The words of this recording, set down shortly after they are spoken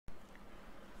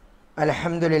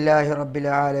Alhamdulillahi Rabbil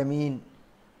Alameen.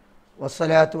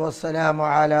 Wassalatu wassalamu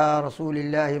ala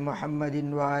Rasulillahi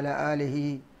Muhammadin wa ala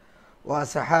alihi wa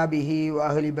sahabihi wa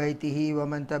ahli baytihi wa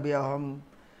man tabi'ahum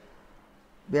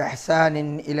bi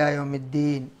ihsanin ila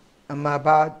yawmiddin. Amma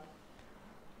ba'd.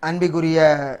 அன்பிற்குரிய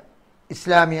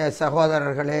இஸ்லாமிய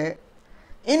சகோதரர்களே,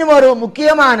 இன்னும் ஒரு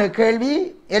முக்கியமான கேள்வி,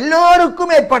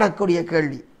 எல்லோருக்கும் ஏற்படக்கூடிய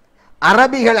கேள்வி,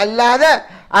 அரபிகள் அல்லாத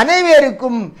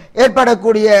அனைவருக்கும்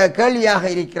ஏற்படக்கூடிய கேள்வியாக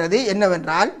இருக்கிறது.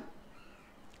 என்னவென்றால்,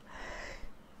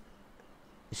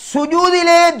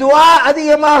 சுஜூதிலே துஆ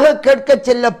அதிகமாக கேட்க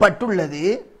செல்லப்பட்டுள்ளது.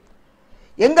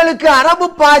 எங்களுக்கு அரபு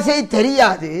பாஷை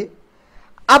தெரியாது.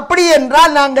 அப்படி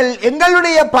என்றால் நாங்கள்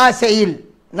எங்களுடைய பாஷையில்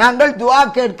நாங்கள் துஆ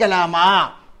கேட்கலாமா?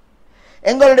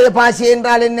 எங்களுடைய பாஷை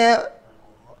என்றால் என்ன?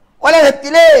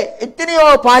 உலகத்திலே எத்தனையோ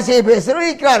பாஷையை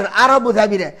பேசுகிறார், அரபு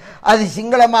தவிர. அது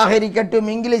சிங்களமாக இருக்கட்டும்,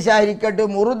 இங்கிலீஷாக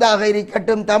இருக்கட்டும், உருதாக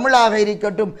இருக்கட்டும், தமிழாக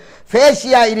இருக்கட்டும்,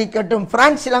 ஃபேஷியா இருக்கட்டும்,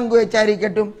 பிரான்ஸ் லாங்குவேஜாக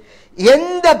இருக்கட்டும்,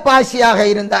 எந்த பாஷையாக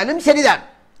இருந்தாலும் சரிதான்.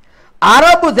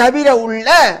 அரபு தவிர உள்ள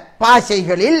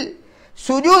பாஷைகளில்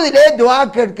சுஜூதிலே துஆ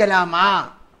கேட்கலாமா?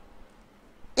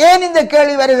 ஏன் இந்த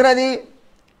கேள்வி வருகிறது?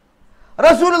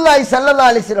 ரசூலுல்லாஹி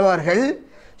ஸல்லல்லாஹு அலைஹி வஸல்லம் அவர்கள்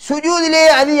சுஜூதிலே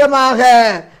அதிகமாக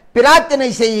பிரார்த்தனை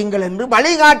செய்யுங்கள் என்று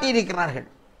வழிகாட்டி இருக்கிறார்கள்.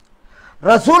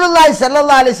 ரசூலுல்லாஹி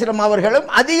ஸல்லல்லாஹு அலைஹி வஸல்லம் அவர்களும்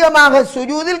அதிகமாக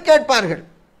சுஜூதில் கேட்பார்கள்.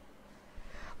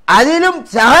 அதிலும்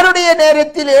சஹருடைய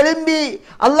நேரத்தில் எழும்பி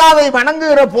அல்லாஹ்வை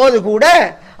வணங்குகிற போது கூட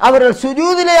அவர்கள்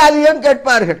சுஜூதிலே அதிகம்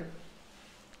கேட்பார்கள்.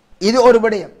 இது ஒரு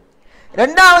விடயம்.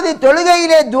 இரண்டாவது,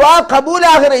 தொழுகையிலே துஆ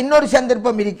கபூலாகிற இன்னொரு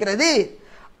சந்தர்ப்பம் இருக்கிறது,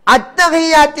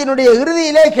 அத்தஹியாத்தினுடைய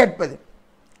இறுதியிலே கேட்பது.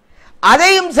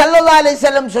 அதையும் ஸல்லல்லாஹு அலைஹி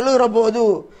வஸல்லம் சொல்லுகிற போது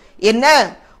என்ன,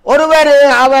 ஒருவர்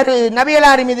அவர்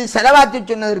நபிகளார் மீது ஸலவாத்து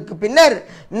சொன்னதற்கு பின்னர்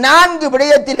 4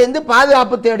 விடயத்திலிருந்து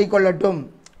பாதுகாப்பு தேடிக்கொள்ளட்டும்.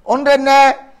 ஒன்று என்ன?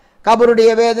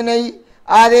 கபருடைய வேதனை,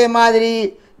 அதே மாதிரி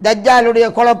தஜ்ஜாலுடைய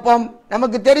குழப்பம்.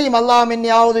 நமக்கு தெரியும், அல்லாஹும்ம இன்னி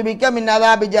அஊது பிக்க மின்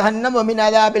அஸாபி ஜஹன்னம் வ மின்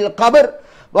அஸாபில் கபர்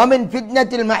வ மின்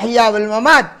ஃபித்னத்தில் மஹ்யா வல்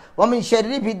மமாத் வ மின்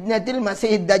ஷர்ரி ஃபித்னத்தில்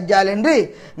மஸீஹ் தஜ்ஜால் என்று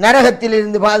நரகத்தில்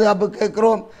இருந்து பாதுகாப்பு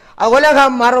கேட்கிறோம்.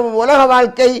 உலக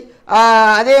வாழ்க்கை,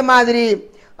 அதே மாதிரி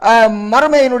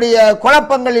மறுமையினுடைய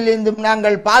குழப்பங்களிலிருந்தும்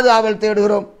நாங்கள் பாதுகாவல்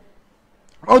தேடுகிறோம்.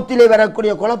 மௌத்திலே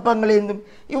வரக்கூடிய குழப்பங்களிலிருந்தும்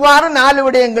இவ்வாறு 4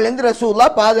 விடயங்கள் என்று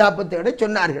ரசூலுல்லாஹ் பாதுகாப்பு தேட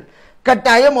சொன்னார்கள்.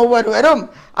 கட்டாயம் ஒவ்வொருவரும்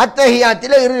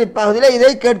அத்தஹியாத்திலே இறுதி பகுதியில்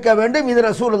இதை கேட்க வேண்டும். இது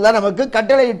ரசூலுல்லாஹ் நமக்கு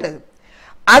கட்டளையிட்டது.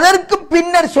 அதற்கு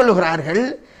பின்னர் சொல்லுகிறார்கள்,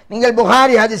 நீங்கள்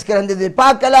புகாரி ஹதீஸ் கிரந்தத்தில்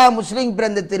பார்க்கலாம், முஸ்லிம்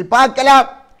கிரந்தத்தில் பார்க்கலாம்,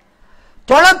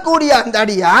 தொழக்கூடிய அந்த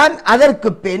அடியான்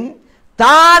அதற்கு பின்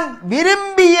தான்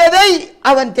விரும்பியதை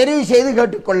அவன் தெரிவு செய்து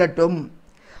கேட்டுக்கொள்ளட்டும்.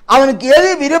 அவனுக்கு எது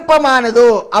விருப்பமானதோ,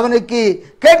 அவனுக்கு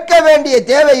கேட்க வேண்டிய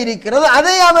தேவை இருக்கிறதோ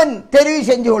அதை அவன் தெரிவு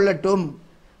செஞ்சு கொள்ளட்டும்,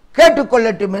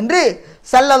 கேட்டுக்கொள்ளட்டும் என்று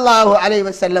ஸல்லல்லாஹு அலைஹி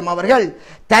வஸல்லம் அவர்கள்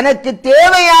தனக்கு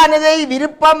தேவையானதை,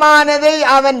 விருப்பமானதை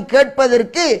அவன்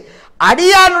கேட்பதற்கு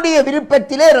அடியானுடைய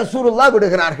விருப்பத்திலே ரசூலுல்லாஹ்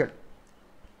விடுகிறார்கள்.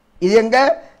 இது எங்க?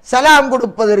 சலாம்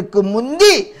கொடுப்பதற்கு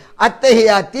முந்தி,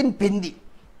 அத்தஹியாத்தின் பிந்தி.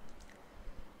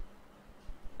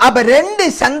 அப்ப 2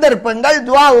 சந்தர்ப்பங்கள்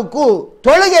துஆவுக்கு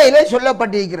தொழுகையில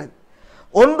சொல்லப்பட்டிருக்கிறது.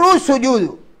 ஒன்று சுஜூது,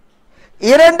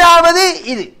 இரண்டாவது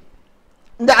இது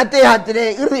இந்த அத்தஹியாத்திலே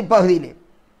இறுதி பகுதியிலே.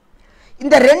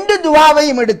 இந்த 2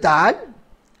 துஆவையும் எடுத்தால்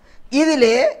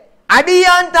இதிலே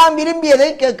அடியான் தாம் விரும்பியதை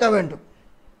கேட்க வேண்டும்.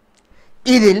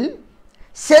 இதில்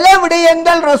சில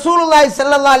விடயங்கள் ரசூலுல்லாஹி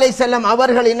ஸல்லல்லாஹு அலைஹி வஸல்லம்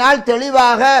அவர்களினால்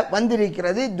தெளிவாக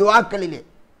வந்திருக்கிறது துஆக்களிலே.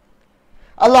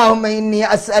 அல்லாஹும்ம இன்னி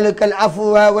அஸ்அலுக்கல்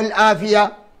அஃப்வ வல் ஆஃபியா,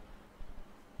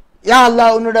 யா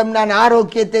அல்லாஹ் உன்னிடம் நான்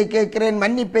ஆரோக்கியத்தை கேட்கிறேன்,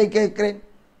 மன்னிப்பை கேட்கிறேன்.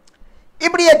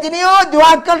 இப்படி எத்தனையோ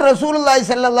துஆக்கள் ரசூலுல்லாஹி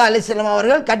ஸல்லல்லாஹு அலைஹி வஸல்லம்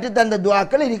அவர்கள் கற்றுத்தந்த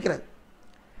துஆக்கள் இருக்கிறது.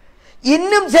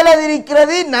 இன்னும் சிலது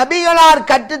இருக்கிறது, நபிகளார்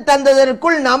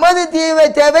கற்றுத்தந்ததற்குள் நமது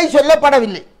தேவை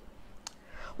சொல்லப்படவில்லை.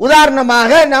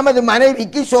 உதாரணமாக, நமது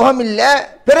மனைவிக்கு சுகமில்லை,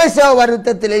 பிரசவ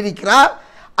வருத்தத்தில் இருக்கிறார்,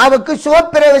 அவருக்கு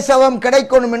சுகப்பிரசவம்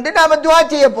கிடைக்கணும் என்று நாம துஆ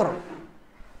செய்ய போறோம்.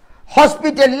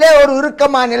 ஹாஸ்பிட்டல்ல ஒரு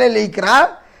இறுக்கமான நிலையில் இருக்கிறார்,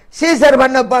 சீசர்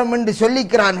பண்ணப்படும் என்று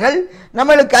சொல்லிக்கிறார்கள்,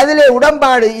 நம்மளுக்கு அதிலே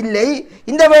உடன்பாடு இல்லை.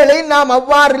 இந்த வேளையில் நாம்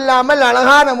அவ்வாறு இல்லாமல்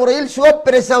அழகான முறையில்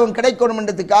சுகப்பிரசவம் கிடைக்கணும்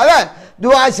என்றதுக்காக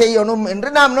துஆ செய்யணும் என்று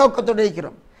நாம் நோக்கத்தோடு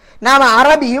இருக்கிறோம். நாம்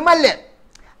அரபியும் அல்ல,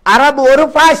 அரபு ஒரு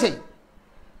பாஷை,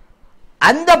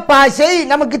 அந்த பாஷை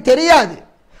நமக்கு தெரியாது.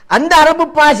 அந்த அரபு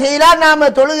பாஷையில நாம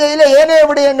தொழுகையில ஏனைய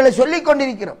விடயங்களை சொல்லிக்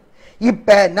கொண்டிருக்கிறோம்.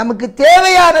 இப்ப நமக்கு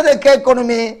தேவையானதை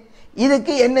கேட்கணுமே,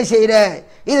 இதுக்கு என்ன செய்யற?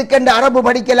 இதுக்கென்று அரபு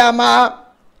படிக்கலாமா?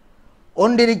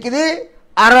 ஒன்றிருக்குது,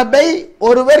 அரபை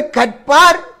ஒருவர்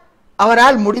கற்பார்,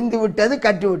 அவரால் முடிந்து விட்டது,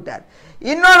 கற்றுவிட்டார்.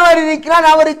 இன்னொருவர் இருக்கிறார்,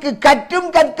 அவருக்கு கற்றும்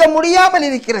கற்க முடியாமல்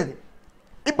இருக்கிறது.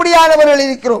 இப்படியானவர்கள்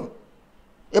இருக்கிறோம்.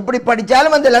 எப்படி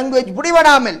படித்தாலும் அந்த லாங்குவேஜ்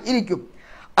பிடிபடாமல் இருக்கும்.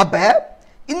 அப்ப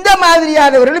இந்த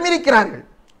மாதிரியானவர்களும் இருக்கிறார்கள்.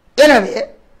 எனவே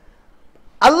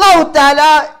அல்லாஹ்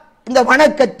தஆலா இந்த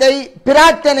வணக்கத்தை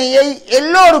பிரார்த்தனையை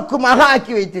எல்லோருக்குமாக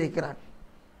ஆக்கி வைத்திருக்கிறார்.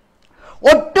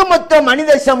 ஒட்டுமொத்த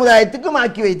மனித சமுதாயத்துக்கும்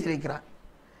ஆக்கி வைத்திருக்கிறார்.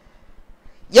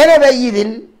 எனவே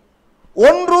இதில்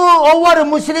ஒவ்வொரு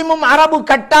முஸ்லிமும் அரபு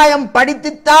கட்டாயம்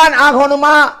படித்துத்தான்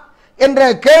ஆகணுமா என்ற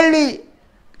கேள்வி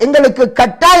எங்களுக்கு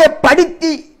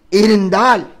கட்டாயப்படுத்தி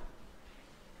இருந்தால்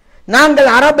நாங்கள்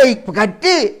அரபை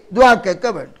கற்று துஆ கேட்க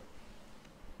வேண்டும்.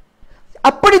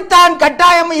 அப்படித்தான்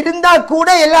கட்டாயம் இருந்தால் கூட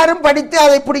எல்லாரும் படித்து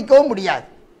அதை பிடிக்கவும் முடியாது.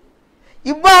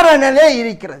 இவ்வாறான நிலை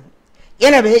இருக்கிறது.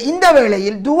 எனவே இந்த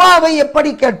வேளையில் துஆவை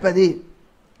எப்படி கேட்பது?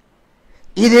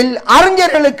 இதில்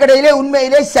அறிஞர்களுக்கிடையிலே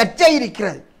உண்மையிலே சர்ச்சை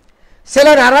இருக்கிறது.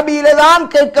 சிலர் அரபியிலே தான்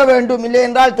கேட்க வேண்டும், இல்லை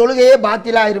என்றால் தொழுகையே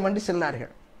பாத்திலாயிரும் என்று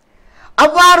சொன்னார்கள்.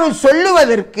 அவ்வாறு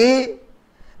சொல்லுவதற்கு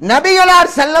நபிகளார்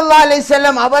ஸல்லல்லாஹு அலைஹி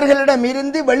வஸல்லம் அவர்களிடம்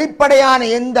இருந்து வெளிப்படையான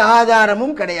எந்த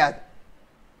ஆதாரமும் கிடையாது.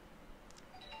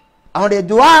 அவனுடைய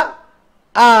துஆ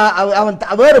அவன்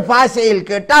வேறு பாஷையில்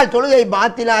கேட்டால் தொழுகை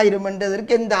பாத்திலாயிரும்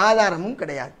என்றதற்கு எந்த ஆதாரமும்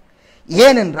கிடையாது.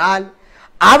 ஏனென்றால்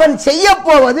அவன் செய்ய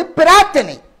போவது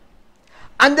பிரார்த்தனை.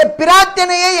 அந்த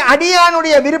பிரார்த்தனையை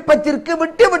அடியானுடைய விருப்பத்திற்கு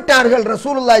விட்டு விட்டார்கள்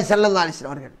ரசூலுல்லாஹி ஸல்லல்லாஹு அலைஹி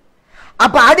வஸல்லம் அவர்கள்.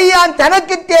 அப்ப அடியான்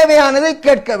தனக்கு தேவையானதை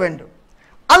கேட்க வேண்டும்.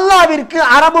 அல்லாஹ்விற்கு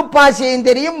அரபு பாஷையும்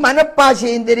தெரியும்,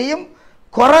 மனப்பாஷையும் தெரியும்,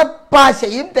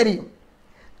 குரப்பாஷையும் தெரியும்,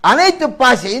 அனைத்து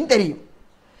பாஷையும் தெரியும்.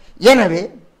 எனவே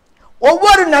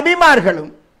ஒவ்வொரு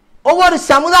நபிமார்களும் ஒவ்வொரு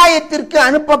சமுதாயத்திற்கு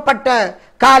அனுப்பப்பட்ட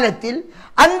காலத்தில்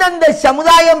அந்தந்த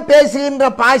சமுதாயம் பேசுகின்ற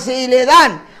பாஷையிலே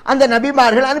தான் அந்த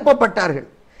நபிமார்கள் அனுப்பப்பட்டார்கள்.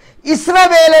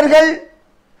 இஸ்ரவேலர்கள்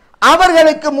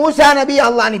அவர்களுக்கு மூசா நபி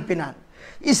அல்லாஹ் அனுப்பினான்.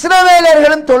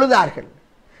 இஸ்ரவேலர்களும் தொழுதார்கள்,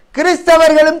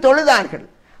 கிறிஸ்தவர்களும் தொழுதார்கள்.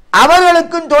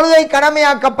 அவர்களுக்கும் தொழுகை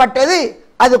கடமையாக்கப்பட்டது.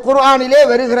 அது குர்ஆனிலே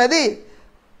வருகிறது.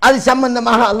 அது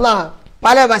சம்பந்தமாக அல்லாஹ்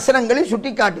பல வசனங்களில்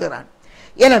சுட்டி காட்டுகிறான்.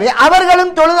 எனவே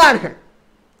அவர்களும் தொழுதார்கள்.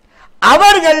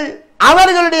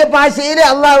 அவர்களுடைய பாஷையிலே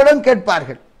அல்லாஹ்விடம்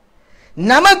கேட்பார்கள்.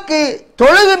 நமக்கு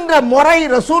தொழுகின்ற முறை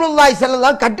ரசூலுல்லாஹி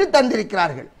ஸல்லல்லாஹு கற்றுத்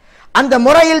தந்திருக்கிறார்கள். அந்த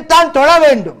முறையில் தான் தொழ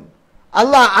வேண்டும்.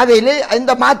 அல்லாஹ் அதிலே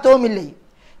எந்த மாற்றமும் இல்லை.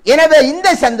 எனவே இந்த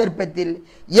சந்தர்ப்பத்தில்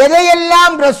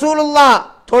எதையெல்லாம் ரசூலுல்லாஹ்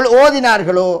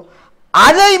ஓதினார்களோ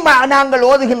அதை நாங்கள்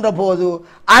ஓதுகின்ற போது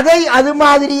அதை அது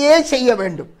மாதிரியே செய்ய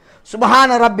வேண்டும்.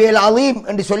 சுப்ஹான ரப்பியல் அலீம்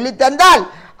என்று சொல்லி தந்தால்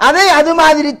அதை அது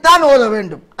மாதிரி தான் ஓத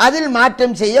வேண்டும். அதில்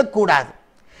மாற்றம் செய்யக்கூடாது.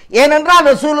 ஏனென்றால்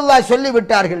ரசூலுல்லாஹ்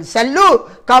சொல்லிவிட்டார்கள், சல்லு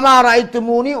கமா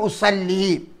ரஅய்துமூனி உஸல்லி,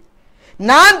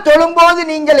 நான் தொழும்போது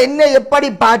நீங்கள் என்ன எப்படி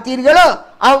பார்த்தீர்களோ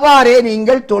அவ்வாறே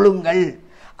நீங்கள் தொழுங்கள்.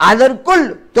 அதற்குள்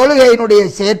தொழுகையினுடைய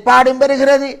செயற்பாடும்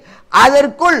பெறுகிறது,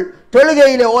 அதற்குள்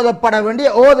தொழுகையிலே ஓதப்பட வேண்டிய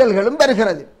ஓதல்களும்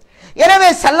பெறுகிறது. எனவே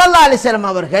ஸல்லல்லாஹு அலைஹி வஸல்லம்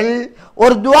அவர்கள்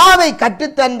ஒரு துஆவை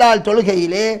கற்றுத்தந்தால்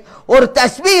தொழுகையிலே, ஒரு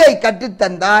தஸ்பீஹை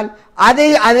கற்றுத்தந்தால் அதை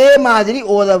அதே மாதிரி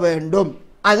ஓத வேண்டும்.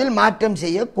 அதில் மாற்றம்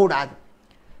செய்யக்கூடாது.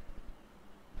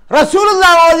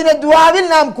 ரசூலுல்லாஹ் ஓதின துஆவில்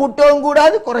நாம் கூட்டவும்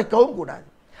கூடாது, குறைக்கவும் கூடாது.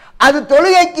 அது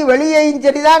தொழுகைக்கு வெளியேயும்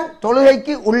சரிதான்,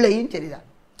 தொழுகைக்கு உள்ளேயும் சரிதான்.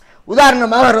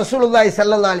 உதாரணமாக ரசூலுல்லாஹி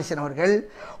ஸல்லல்லாஹு அலைஹி வஸல்லம் அவர்கள்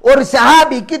ஒரு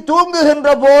சஹாபிக்கு தூங்குகின்ற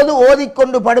போது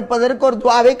ஓதிக்கொண்டு படுப்பதற்கு ஒரு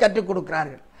துஆவை கற்றுக்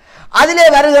கொடுக்கிறார்கள். அதிலே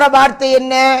வருகிற வார்த்தை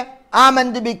என்ன?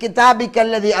 ஆமந்து பி கிதாபிக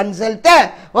அல்லதி அன்ஸல்த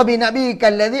வ பி நபியிக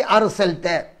அல்லதி அர்ஸல்த,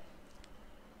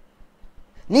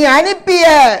 நீ அனுப்பிய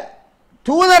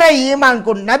தூதரை ஈமான்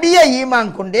கொண்டு நபியை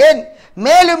ஈமான் கொண்டேன்,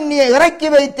 மேலும் நீ இறக்கி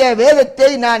வைத்த வேதத்தை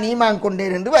நான் ஈமான்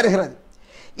கொண்டேன் என்று வருகிறது.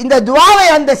 இந்த துஆவை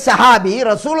அந்த சஹாபி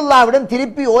ரசூலுல்லாஹ்விடம்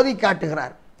திருப்பி ஓதி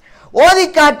காட்டுகிறார். ஓதி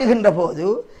காட்டுகின்ற போது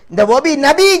இந்த ஒபி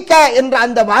நபிக்க என்ற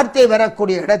அந்த வார்த்தை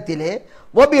வரக்கூடிய இடத்திலே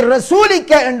ஒபி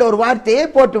ரசூலிக்க என்ற ஒரு வார்த்தையை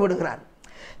போட்டு விடுகிறார்.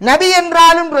 நபி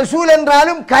என்றாலும் ரசூல்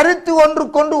என்றாலும் கருத்து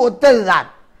ஒன்றுக்கொண்டு ஒத்ததுதான்.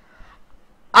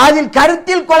 அதில்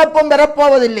கருத்தில் குழப்பம்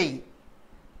பெறப்போவதில்லை.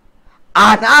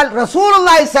 ஆனால்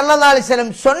ரசூலுல்லாஹி ஸல்லல்லாஹு அலைஹி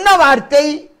வஸல்லம் சொன்ன வார்த்தை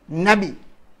நபி.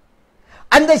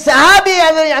 அந்த சஹாபி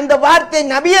அந்த வார்த்தை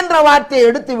நபி என்ற வார்த்தையை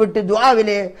எடுத்து விட்டு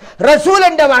துஆவிலே ரசூல்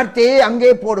என்ற வார்த்தையை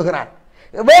அங்கே போடுகிறார்.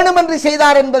 வேணுமென்று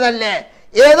செய்தார் என்பதல்ல,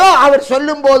 ஏதோ அவர்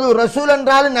சொல்லும் போது ரசூல்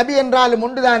என்றாலும் நபி என்றாலும்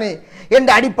ஒன்றுதானே என்ற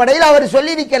அடிப்படையில் அவர்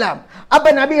சொல்லியிருக்கலாம்.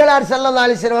 அப்ப நபிகளார் ஸல்லல்லாஹு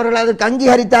அலைஹி வஸல்லம் அவர்கள் அதற்கு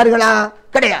அங்கீகரித்தார்களா?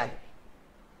 கிடையாது.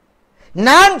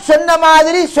 நான் சொன்ன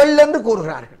மாதிரி சொல் என்று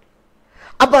கூறுகிறார்கள்.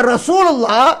 அப்ப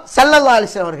ரசூலுல்லாஹ் ஸல்லல்லாஹு அலைஹி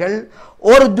வஸல்லம் அவர்கள்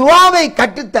ஒரு துஆவை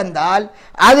கற்றுத்தந்தால்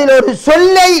அதில் ஒரு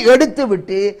சொல்லை எடுத்து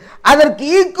விட்டு அதற்கு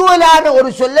ஈக்குவலான ஒரு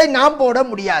சொல்லை நாம் போட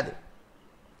முடியாது.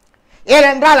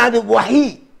 ஏனென்றால் அது வஹி.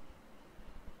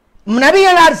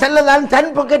 நபிகளார் ஸல்லல்லாஹு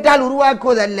தன் பக்கத்தால்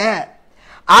உருவாக்குவதல்ல,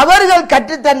 அவர்கள்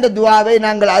கற்றுத்தந்த துஆவை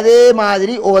நாங்கள் அதே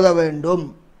மாதிரி ஓத வேண்டும்.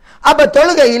 அப்ப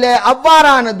தொழுகையில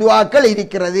அவ்வாறான துஆக்கள்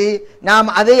இருக்கிறது, நாம்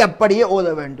அதை அப்படியே ஓத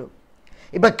வேண்டும்.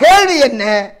 இப்ப கேள்வி என்ன?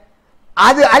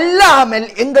 அது அல்லாமல்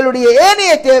எங்களுடைய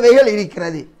ஏனைய தேவைகள்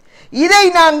இருக்கிறது. இதை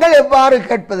நாங்கள் எவ்வாறு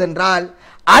கேட்பதென்றால்,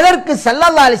 அதற்கு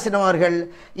ஸல்லல்லாஹு அலைஹி வஸல்லம் அவர்கள்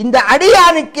இந்த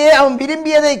அடியானுக்கே அவன்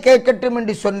விரும்பியதை கேட்கட்டும்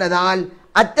என்று சொன்னதால்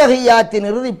அத்தஹியாத்தின்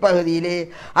இறுதி பகுதியிலே,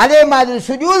 அதே மாதிரி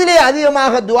சுஜூதிலே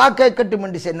அதிகமாக துஆ கேட்கட்டும்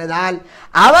என்று சொன்னதால்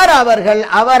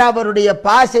அவருடைய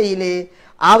பாஷையிலே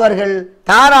அவர்கள்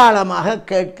தாராளமாக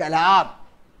கேட்கலாம்.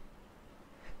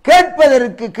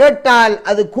 கேட்பதற்கு கேட்டால்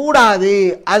அது கூடாது,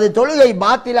 அது தொழுகை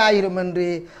பாத்திலாயிரும் என்று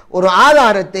ஒரு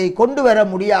ஆதாரத்தை கொண்டு வர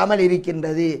முடியாமல்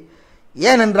இருக்கின்றது.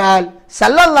 ஏனென்றால்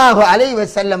ஸல்லல்லாஹு அலைஹி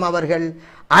வஸல்லம் அவர்கள்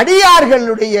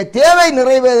அடியார்களுடைய தேவை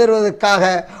நிறைவேறுவதற்காக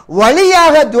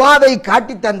வழியாக துஆவை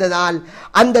காட்டி தந்ததால்,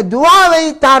 அந்த துஆவை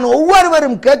தான்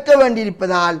ஒவ்வொருவரும் கேட்க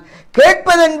வேண்டியிருப்பதால்,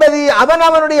 கேட்பதென்பது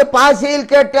அவனுடைய பாஷையில்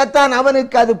கேட்டால்தான்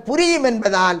அவனுக்கு அது புரியும்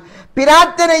என்பதால்,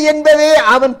 பிரார்த்தனை என்பதே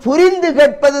அவன் புரிந்து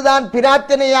கேட்பதுதான்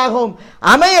பிரார்த்தனையாகவும்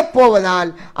அமையப்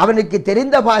போவதால் அவனுக்கு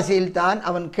தெரிந்த பாஷையில் தான்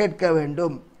அவன் கேட்க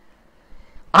வேண்டும்.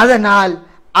 அதனால்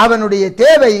அவனுடைய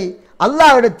தேவை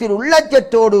அல்லாஹ்விடத்தில்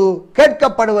உள்ளச்சத்தோடு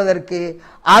கேட்கப்படுவதற்கு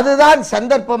அதுதான்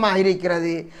சந்தர்ப்பமாக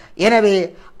இருக்கிறது. எனவே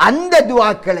அந்த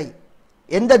துஆக்களை,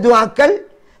 எந்த துஆக்கள்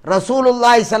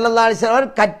ரசூலுல்லாஹி ஸல்லல்லாஹு அலைஹி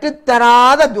வஸல்லம்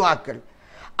கற்றுத்தராத துஆக்கள்,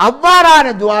 அவ்வாறான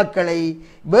துஆக்களை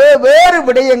வேறு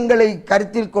விடயங்களை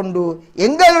கருத்தில் கொண்டு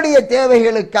எங்களுடைய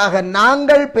தேவைகளுக்காக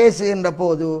நாங்கள் பேசுகின்ற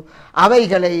போது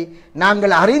அவைகளை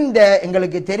நாங்கள் அறிந்த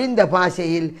எங்களுக்கு தெரிந்த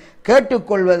பாஷையில்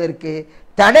கேட்டுக்கொள்வதற்கு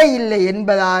தடை இல்லை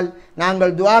என்பதால்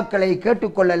நாங்கள் துஆக்களை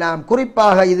கேட்டுக்கொள்ளலாம்.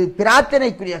 குறிப்பாக இது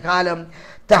பிரார்த்தனைக்குரிய காலம்.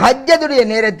 தஹஜ்ஜுடைய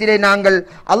நேரத்திலே நாங்கள்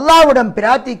அல்லாஹ்விடம்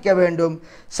பிரார்த்திக்க வேண்டும்.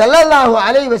 ஸல்லல்லாஹு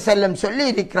அலைஹி வஸல்லம் சொல்லி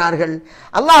இருக்கிறார்கள்,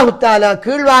 அல்லாஹ் தஆலா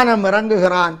கீழ்வானம்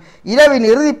இறங்குகிறான் இரவின்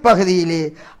இறுதி பகுதியிலே.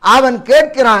 அவன்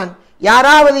கேட்கிறான்,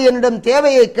 யாராவது என்னிடம்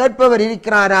தேவையை கேட்பவர்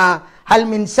இருக்கிறாரா? ஹல்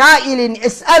மின் சாயிலின்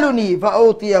யஸ்அலுனி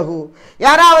ஃபஅூதியஹு,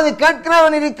 யாராவது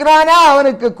கேட்கிறவன் இருக்கிறானா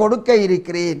அவனுக்கு கொடுக்க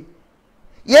இருக்கிறேன்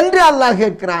என்று அல்லாஹ்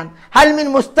கேட்கிறான். ஹல்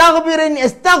மின் முஸ்தக்பிரின்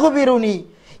யஸ்தக்பிருனி,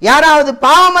 யாராவது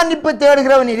பாவ மன்னிப்பு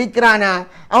தேடுகிறவன் இருக்கிறானா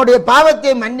அவனுடைய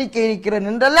பாவத்தை மன்னிக்க இருக்கிறேன்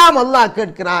என்றெல்லாம் அல்லாஹ்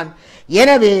கேட்கிறான்.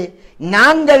 எனவே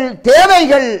நாங்கள்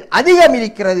தேவைகள் அதிகம்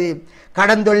இருக்கிறது.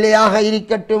 கடந்தொல்லையாக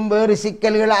இருக்கட்டும், வேறு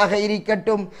சிக்கல்களாக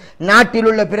இருக்கட்டும், நாட்டில்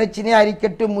உள்ள பிரச்சனையாக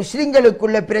இருக்கட்டும்,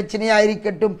 முஸ்லிம்களுக்குள்ள பிரச்சனையாக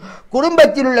இருக்கட்டும்,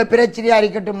 குடும்பத்தில் உள்ள பிரச்சனையாக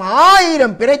இருக்கட்டும்,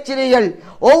 1000 பிரச்சனைகள்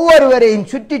ஒவ்வொருவரையும்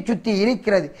சுற்றி சுற்றி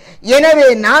இருக்கிறது. எனவே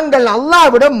நாங்கள்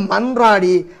அல்லாஹ்விடம்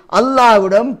மன்றாடி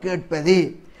அல்லாஹ்விடம் கேட்பது,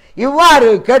 இவ்வாறு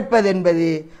கேட்பது என்பது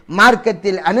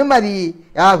மார்க்கத்தில்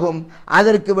அனுமதியாகும்.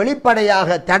 அதற்கு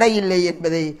வெளிப்படையாக தடையில்லை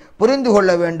என்பதை புரிந்து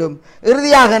கொள்ள வேண்டும்.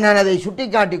 இறுதியாக நான் அதை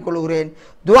சுட்டிக்காட்டிக் கொள்கிறேன்.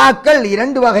 துஆக்கள்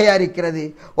 2 வகையாக இருக்கிறது.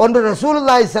 ஒன்று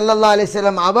ரசூலுல்லாஹி ஸல்லல்லாஹு அலைஹி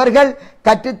வஸல்லம் அவர்கள்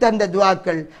கற்றுத்தந்த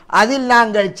துஆக்கள், அதில்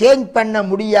நாங்கள் சேஞ்ச் பண்ண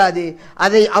முடியாது,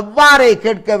 அதை அவ்வாறே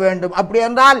கேட்க வேண்டும். அப்படி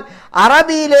என்றால்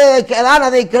அரபியிலே தான்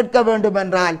அதை கேட்க வேண்டும்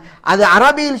என்றால் அது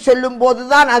அரபியில் சொல்லும்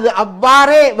போதுதான் அது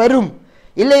அவ்வாறே வரும்,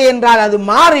 இல்லை என்றால் அது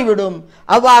மாறிவிடும்.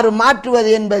 அவ்வாறு மாற்றுவது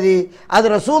என்பது அது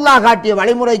ரசூலுல்லாஹ் காட்டிய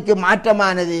வழிமுறைக்கு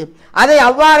மாற்றமானது. அதை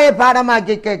அவ்வாறே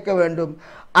பாடமாக்கி கேட்க வேண்டும்.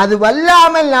 அது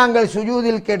வல்லாமல் நாங்கள்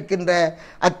சுஜூதில் கேட்கின்ற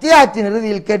அத்தியாயத்தின்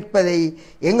இறுதியில் கேட்பதை,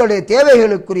 எங்களுடைய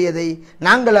தேவைகளுக்குரியதை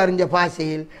நாங்கள் அறிஞ்ச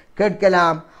பாஷையில்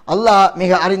கேட்கலாம். அல்லாஹ்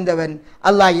மிக அறிந்தவன்.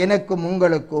 அல்லாஹ் எனக்கும்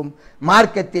உங்களுக்கும்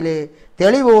மார்க்கத்திலே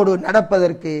தெளிவோடு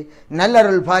நடப்பதற்கு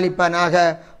நல்லருள் பாலிப்பானாக.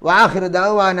 வாஹிரு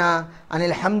தஅவானா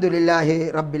அனில் ஹம்துலில்லாஹி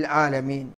ரப்பில் ஆலமீன்.